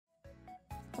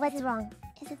What's wrong?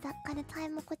 Is it that kind of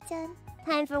time, Moco-chan?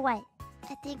 Time for what?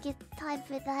 I think it's time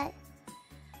for that.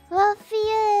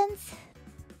 Ruffians!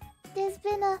 There's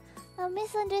been a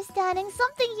misunderstanding.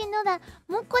 Something that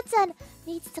Moco-chan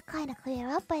needs to kind of clear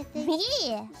up, I think. Me?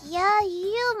 Yeah,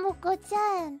 you,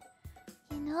 Moco-chan.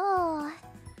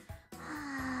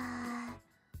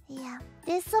 Yeah,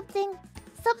 there's something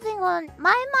on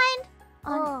my mind.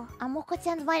 On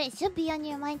Moco-chan's mind. It should be on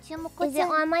your mind too, Moco-chan. Is it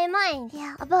on my mind?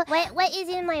 Yeah, about... What is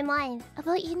in my mind?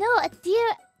 About, a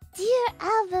dear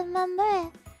album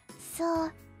member. So,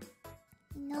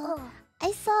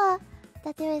 I saw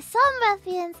that there were some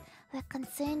ruffians who were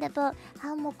concerned about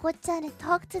how Moco-chan had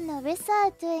talked to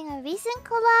Nerissa during a recent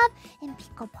collab in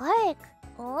Pico Park.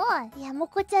 Oh. Yeah,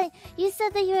 Moco-chan, you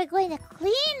said that you were going to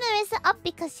clean Nerissa up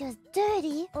because she was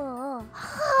dirty. Oh.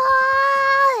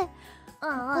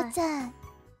 Moco-chan,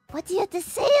 what do you have to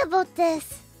say about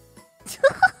this?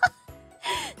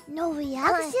 No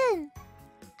reaction.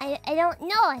 I don't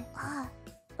know.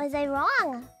 Was I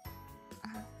wrong?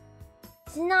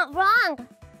 It's not wrong.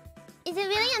 Is it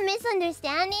really a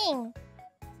misunderstanding?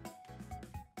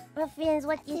 Ruffians,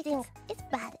 what do you think? It's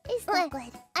bad. It's not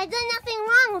good. I've done nothing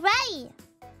wrong, right?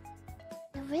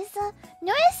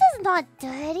 Nerissa's not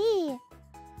dirty.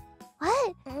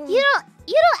 What? You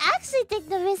don't actually think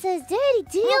Nerissa is dirty,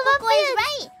 do you? Mococo is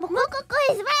right. Mococo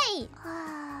is right.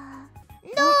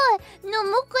 No,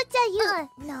 Moco-chan,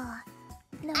 No.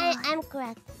 I'm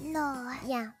correct. No.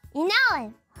 Yeah. You know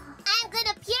it. I'm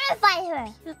gonna purify her.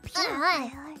 Purify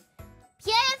her.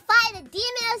 Purify the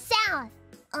demon of sound.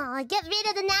 Get rid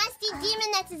of the nasty demon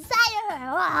that's inside of her.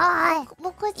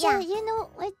 Moco-chan,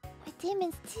 we're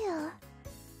demons too.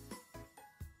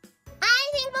 I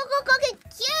think Mococo can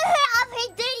cure her of her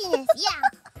dirtiness. Yeah.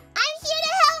 I'm here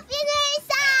to help you,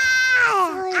 Nerissa.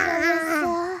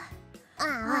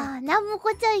 Now,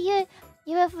 Moco-chan,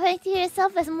 you're referring to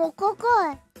yourself as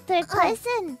Mococo, third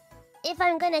person. If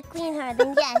I'm gonna clean her,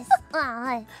 then yes.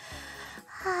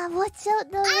 Watch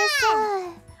out,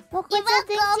 Nerissa. Moco-chan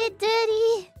thinks you're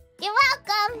dirty. You're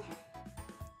welcome.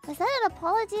 Was that an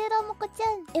apology at all,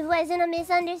 Moco-chan? It wasn't a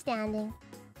misunderstanding.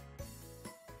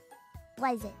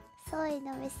 Was it? Sorry,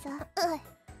 Nerissa.